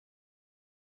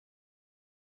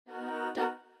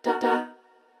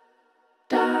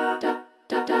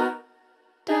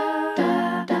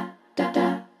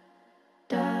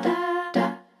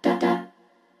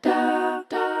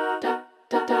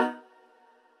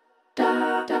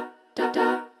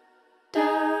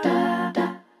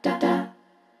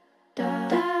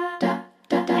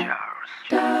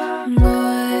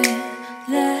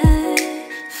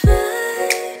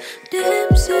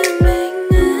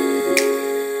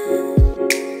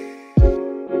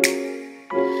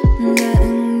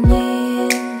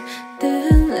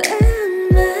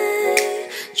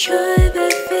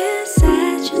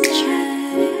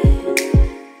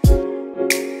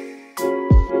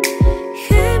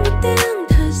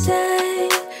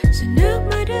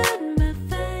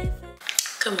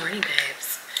Good morning,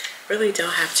 babes. Really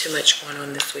don't have too much going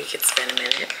on this week. It's been a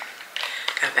minute.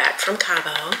 Got back from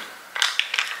Cabo.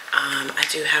 I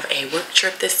do have a work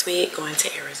trip this week going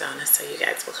to Arizona, so you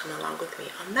guys will come along with me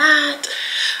on that.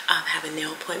 I have a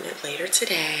nail appointment later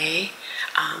today,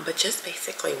 but just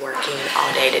basically working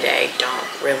all day today.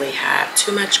 Don't really have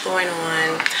too much going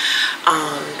on,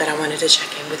 but I wanted to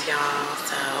check in with y'all.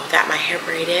 So got my hair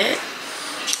braided.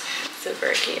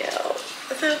 Super cute.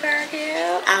 Super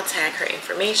cute. I'll tag her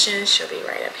information. She'll be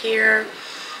right up here.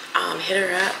 Hit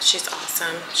her up. She's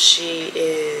awesome. She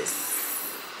is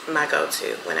my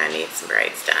go-to when I need some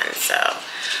braids done. So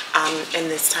and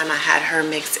this time I had her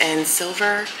mix in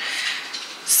silver,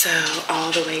 so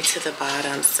all the way to the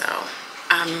bottom. So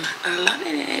I'm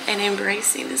loving it and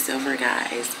embracing the silver,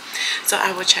 guys. So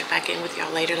I will check back in with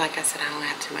y'all later. Like I said, I don't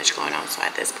have too much going on, so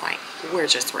at this point we're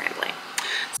just rambling.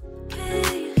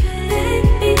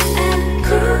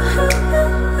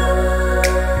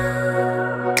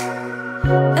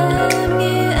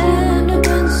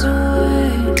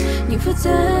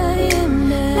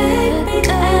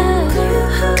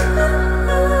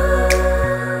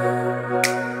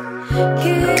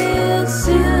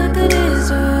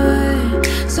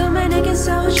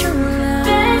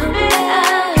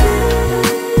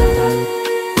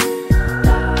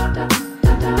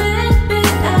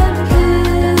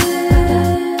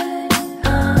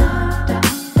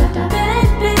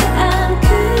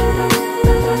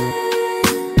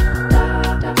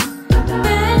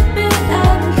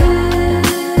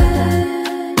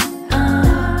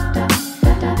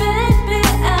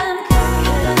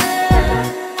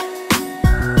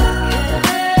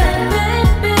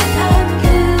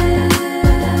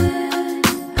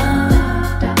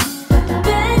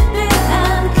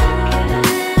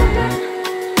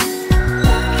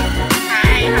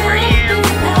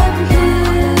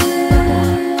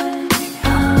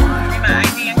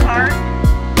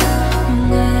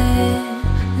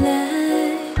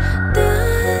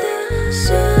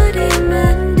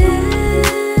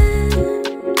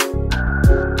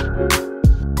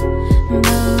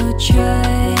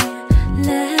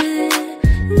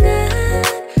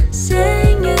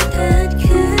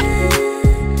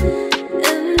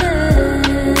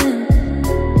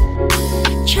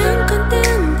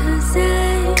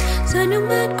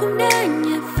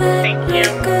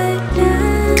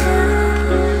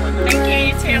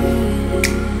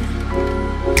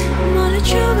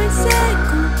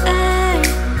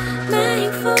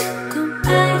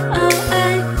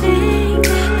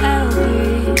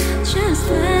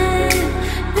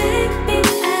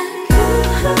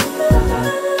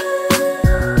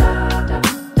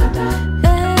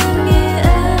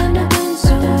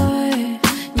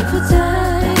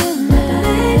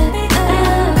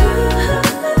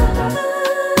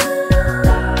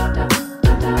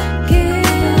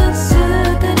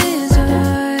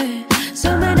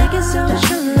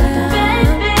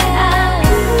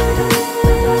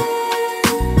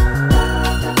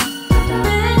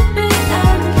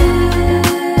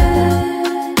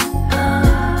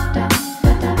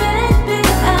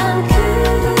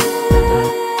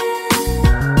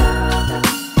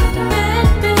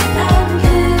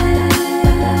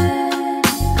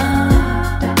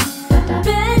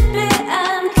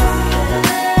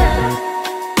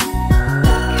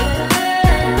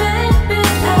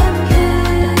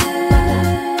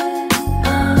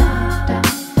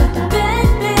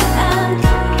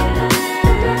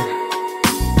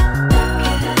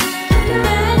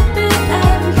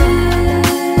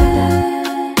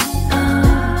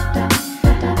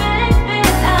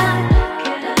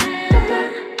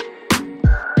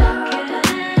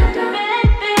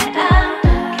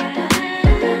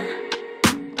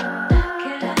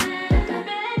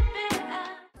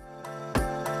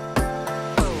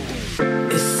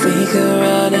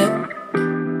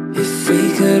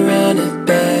 could run it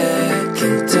back,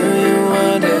 and do you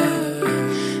wonder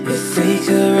if we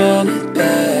could run it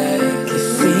back,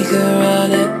 if we could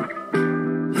run it back?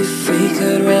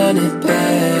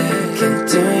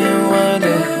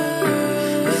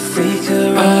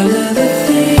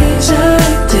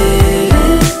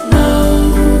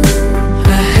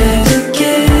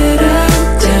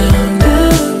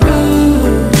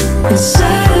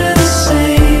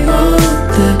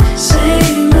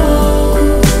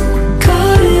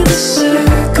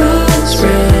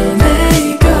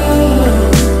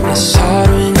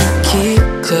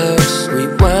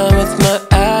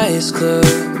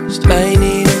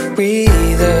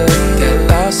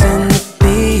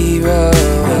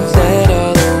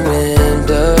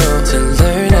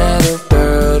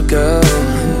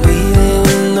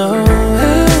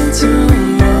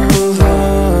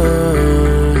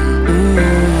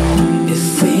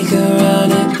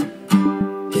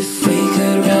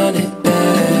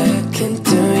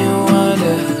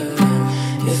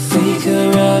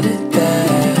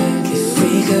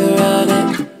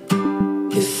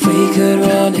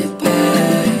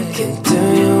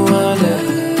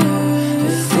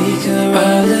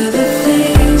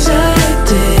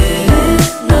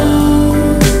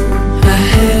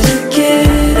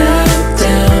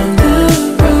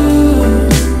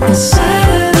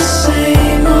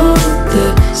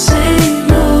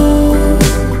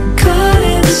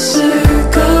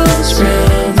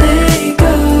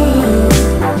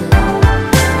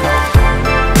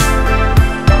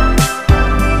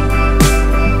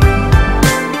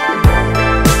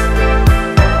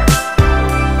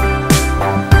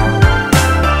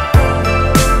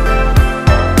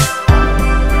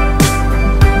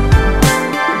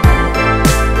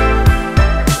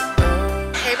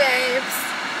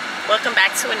 welcome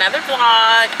back to another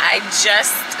vlog. I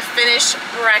just finished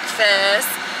breakfast.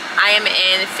 I am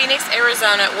in Phoenix,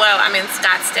 Arizona. Well, I'm in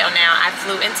Scottsdale now. I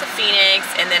flew into Phoenix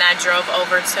and then I drove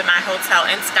over to my hotel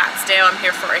in Scottsdale. I'm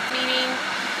here for a meeting.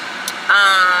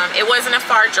 It wasn't a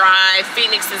far drive.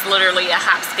 Phoenix is literally a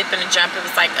hop, skip, and a jump. It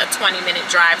was like a 20-minute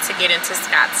drive to get into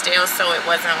Scottsdale, so it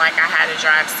wasn't like I had to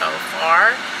drive so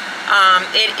far.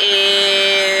 It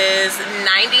is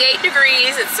 98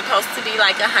 degrees. It's supposed to be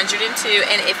like 102,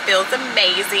 and it feels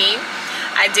amazing.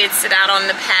 I did sit out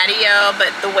on the patio,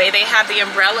 but the way they have the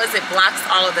umbrellas, it blocks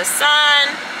all of the sun.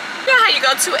 You know how you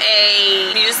go to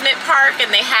a amusement park and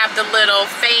they have the little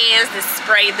fans that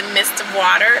spray the mist of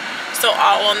water? So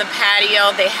all on the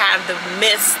patio, they have the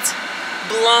mist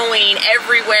blowing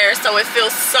everywhere, so it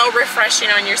feels so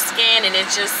refreshing on your skin, and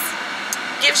it just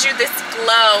gives you this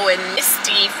glow and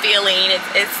misty feeling.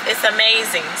 It's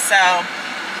amazing. So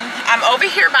I'm over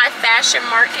here by Fashion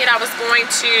Market. I was going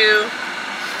to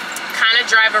kind of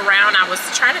drive around. I was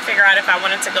trying to figure out if I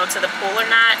wanted to go to the pool or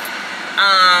not.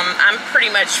 I'm pretty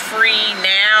much free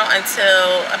now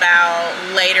until about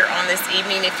later on this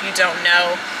evening. If you don't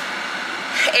know,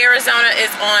 Arizona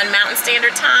is on Mountain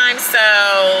Standard Time,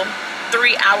 so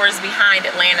 3 hours behind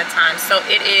Atlanta time. So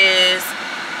it is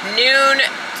noon.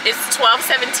 It's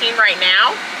 12:17 right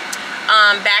now.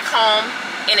 Back home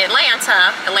in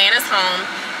Atlanta, Atlanta's home,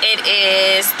 it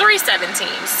is 3:17.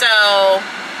 So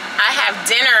I have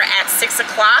dinner at 6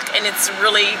 o'clock, and it's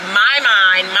really my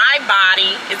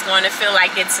body is going to feel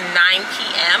like it's 9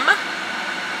 p.m.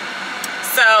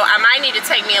 So I might need to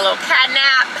take me a little cat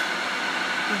nap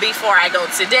before I go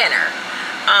to dinner.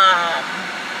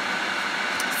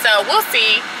 So we'll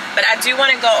see. But I do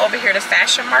want to go over here to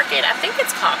Fashion Market. I think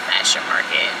it's called Fashion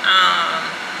Market.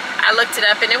 I looked it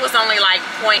up and it was only like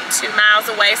 0.2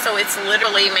 miles away. So it's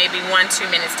literally maybe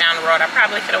 1-2 minutes down the road. I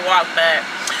probably could have walked, but...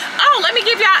 Oh, let me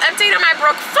give y'all an update on my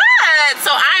broke foot.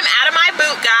 So I'm out of my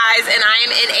boot, guys, and I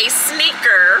am in a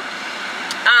sneaker.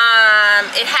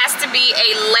 It has to be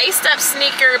a laced up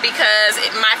sneaker because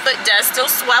my foot does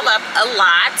still swell up a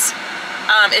lot.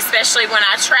 Especially when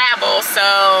I travel,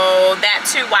 so that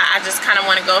too why I just kind of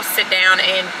want to go sit down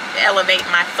and elevate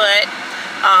my foot.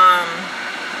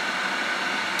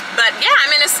 But yeah,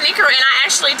 I'm in a sneaker and I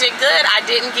actually did good. I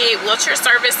didn't get wheelchair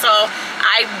service, so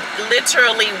I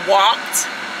literally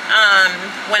walked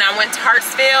when I went to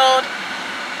Hartsfield.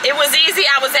 It was easy.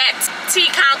 I was at T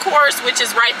Concourse, which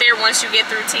is right there once you get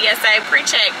through TSA.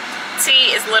 Pre-check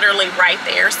T is literally right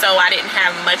there, so I didn't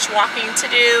have much walking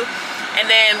to do. And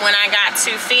then when I got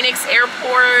to Phoenix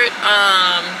Airport,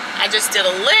 I just did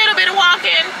a little bit of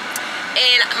walking.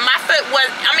 And my foot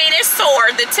was, I mean, it's sore,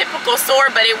 the typical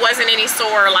sore, but it wasn't any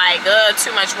sore like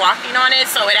too much walking on it.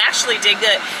 So it actually did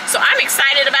good. So I'm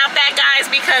excited about that,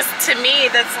 guys, because to me,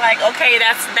 that's like, okay,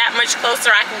 that's that much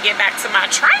closer. I can get back to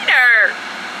my trainer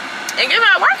and get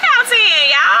my workouts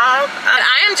in, y'all.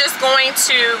 I am just going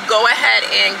to go ahead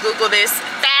and Google this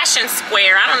Fashion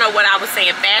Square. I don't know what I was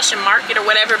saying, Fashion Market or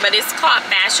whatever, but it's called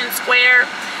Fashion Square.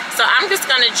 So I'm just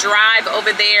gonna drive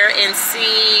over there and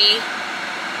see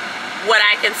what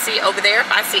I can see over there.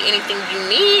 If I see anything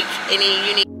unique, any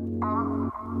unique.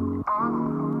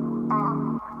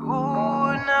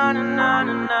 Ooh, na, na, na,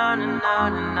 na, na, na,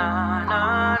 na,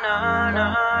 na, na,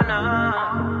 na.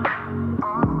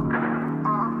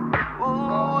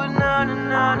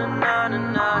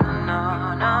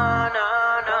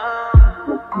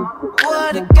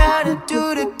 What I gotta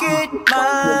do to get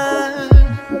mine?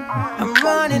 I'm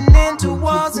running into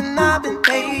walls and I've been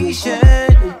patient.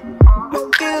 I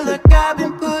feel like I've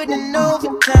been putting in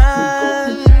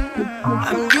overtime.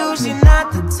 I'm usually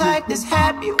not the type that's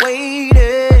happy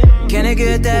waiting. Can I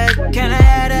get that? Can I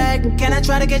have that? Can I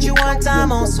try to get you one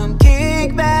time on some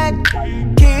kickback?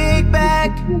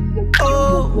 Kickback.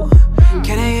 Oh,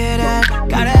 can I hear that?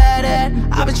 Gotta have that.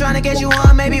 I've been trying to get you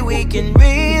on, maybe we can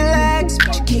relax,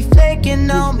 but you keep flaking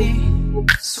on me.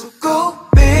 So go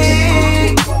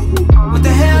big. What the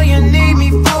hell you need me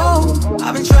for?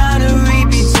 I've been trying to read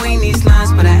between these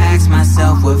lines, but I ask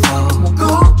myself what for.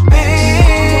 Go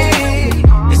big.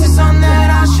 Is this something that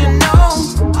I should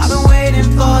know? I've been waiting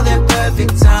for that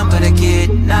perfect time, but I get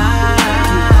not.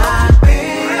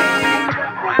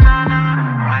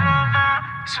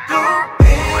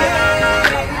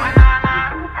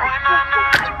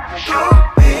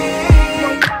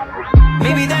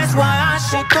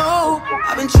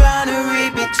 I've been trying to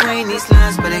read between these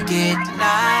lines, but I get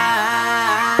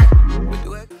denied.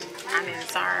 I'm in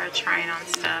Zara trying on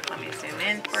stuff. Let me zoom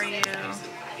in for you.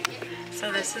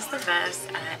 So this is the vest.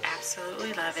 I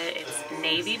absolutely love it. It's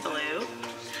navy blue.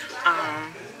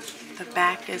 The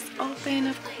back is open,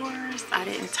 of course. I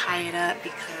didn't tie it up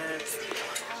because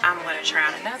I'm going to try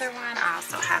out another one. I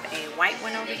also have a white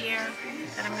one over here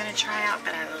that I'm going to try out,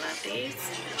 but I love these.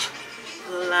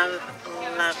 Love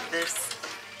this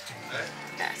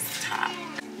vest top.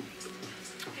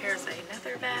 Here's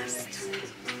another vest.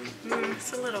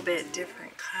 It's a little bit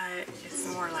different cut. It's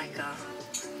more like a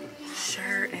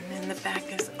shirt, and then the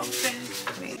back is open.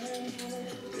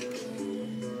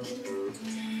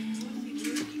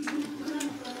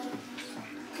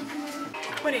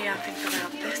 What do y'all think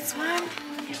about this one?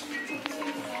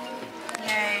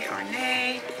 Yay or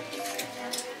nay?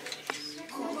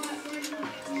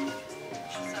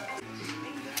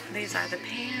 These are the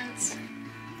pants.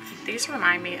 These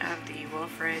remind me of the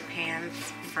Wilfred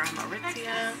pants from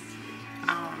Aritzia.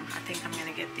 I think I'm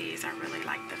gonna get these. I really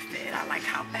like the fit. I like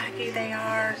how baggy they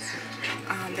are.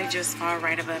 They just fall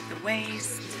right above the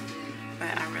waist,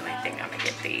 but I really think I'm gonna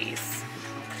get these.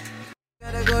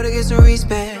 Gotta go to get some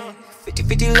respect.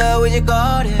 50-50 love with your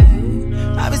garden.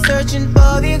 I've been searching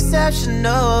for the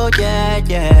exceptional,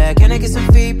 yeah. Can I get some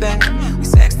feedback? We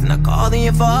sexting, I call, then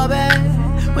you fall back.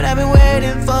 But I've been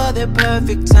waiting for the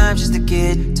perfect time just to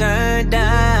get turned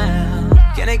down.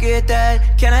 Can I get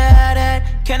that? Can I have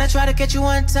that? Can I try to catch you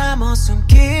one time on some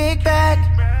kickback?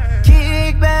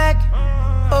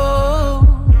 Oh,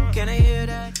 can I hear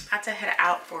that? About to head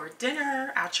out for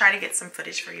dinner. I'll try to get some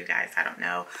footage for you guys. I don't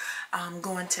know. I'm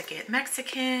going to get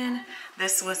Mexican.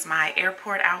 This was my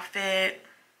airport outfit.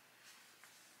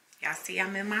 Y'all see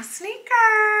I'm in my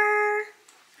sneaker.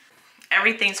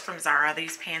 Everything's from Zara.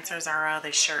 These pants are Zara.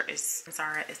 The shirt is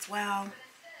Zara as well.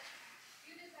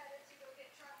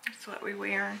 That's what we're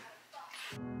wearing.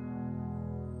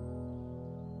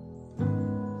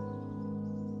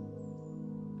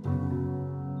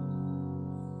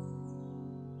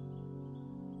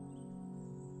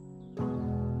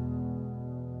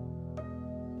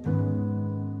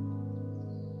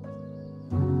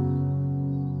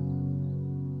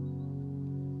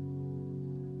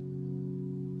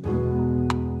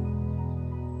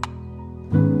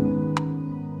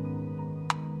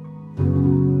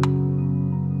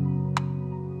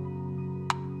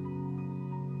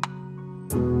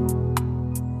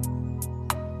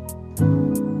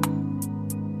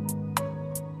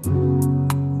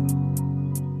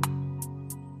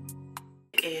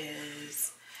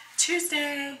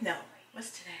 Tuesday. No,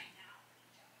 what's today?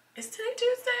 Is today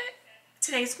Tuesday?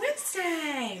 Today's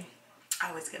Wednesday. I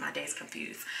always get my days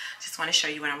confused. Just want to show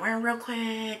you what I'm wearing real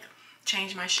quick.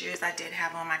 Change my shoes. I did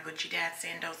have on my Gucci Dad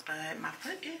sandals, but my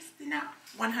foot is not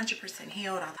 100%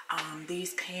 healed.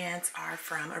 These pants are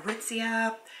from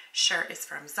Aritzia. Shirt is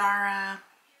from Zara.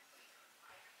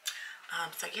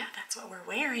 So yeah, that's what we're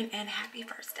wearing, and happy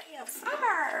first day of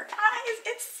summer, guys.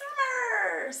 It's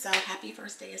summer. So happy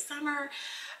first day of summer.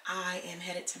 I am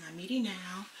headed to my meeting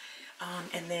now,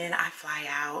 and then I fly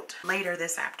out later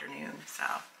this afternoon. So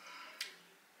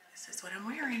this is what I'm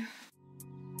wearing.